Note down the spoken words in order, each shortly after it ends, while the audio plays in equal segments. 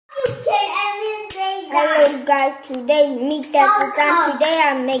Hello guys, today is me Tetsusan. Today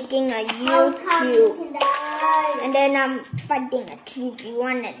I'm making a YouTube. And then I'm fighting a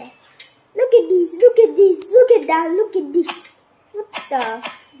 3v1 and then look at this, look at this, look at that, look at this. What the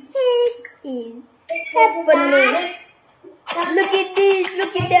heck is happening? Look at this,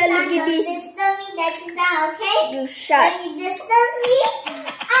 look at that, look at this. You shut. When you distance me,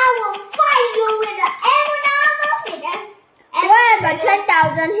 I will fight you with an arrow. Well, I got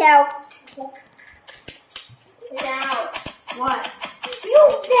 10,000 health. What? You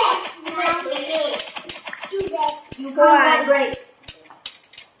dead. You dead. You can't break.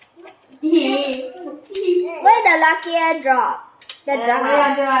 Where's the lucky airdrop? That's a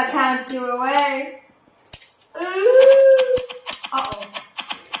hard. I count you away. Uh-oh.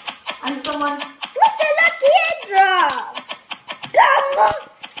 I'm someone. What's the lucky airdrop? Come on.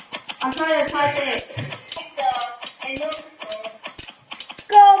 I'm trying to type it.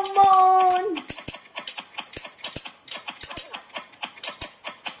 Come on.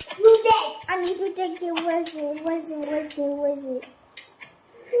 You dead. I need to take it. Where's it? Where's it? Where's it? Where's it?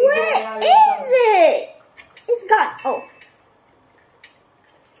 Where Where is it? It's gone. Oh.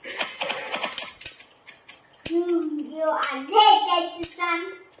 You are dead, Tetsusan.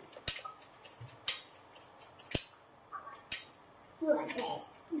 You are dead.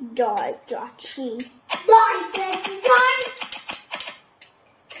 Die, Dachi. Die, Tetsusan.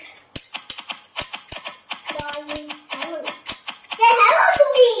 Say hello to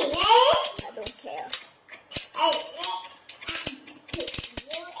me, eh? I don't care. Hey,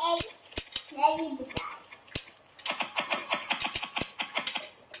 let me die.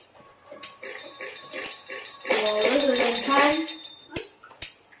 Well, this is intense.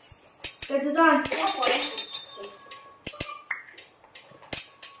 Get it done.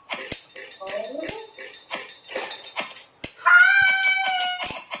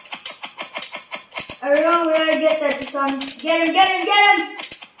 Everyone, we gotta get this done. Get him, get him, get him!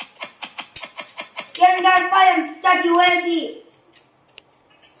 Get him, guys, fight him! Jackie, where is he?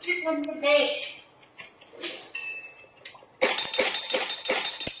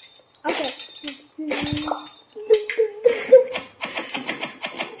 Okay.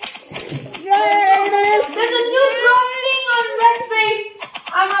 There's a new drawing on red face.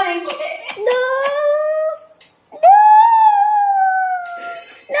 I'm running. No.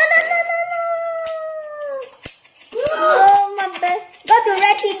 Oh, my best. Go to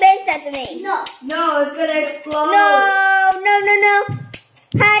Reddy base, that's me. No. No, it's gonna explode. No.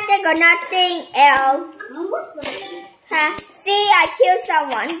 I got nothing else. Huh? See, I killed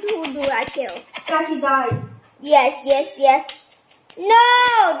someone. Who do I kill? Jackie died. Yes.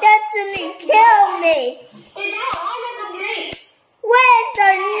 No, that's me. Kill me. Where's the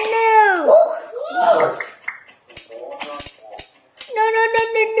new? No.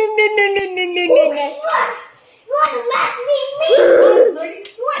 You wanna match me? You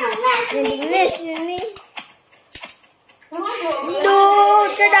wanna match me? Miss me? No,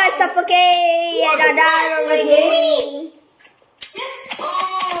 did I suffocate? And I died already.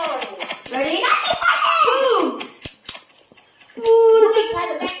 Ready?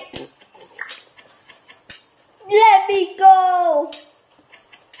 Let me go.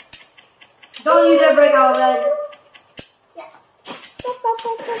 Don't you dare break our bed.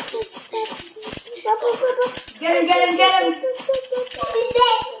 Get him.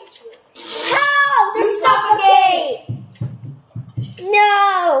 How? The suffocate.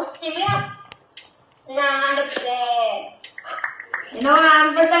 No. You know, I'm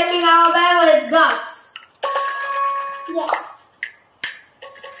protecting our bed with ducks. Yeah.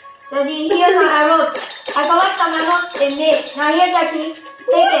 Daddy, here's some arrows. I collect some arrows in this. Now here, Jackie.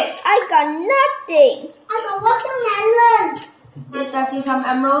 Take it. I got nothing. I got watermelon. Give Jackie some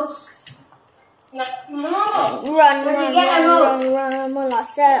emeralds. No. Run. More like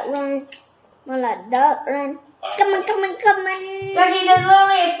set, run. More like duck, run. Come on. Jackie, there's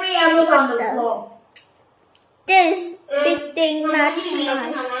only 3 emeralds on the floor. This big thing match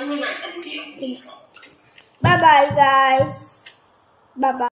my. Bye-bye, guys. Bye-bye.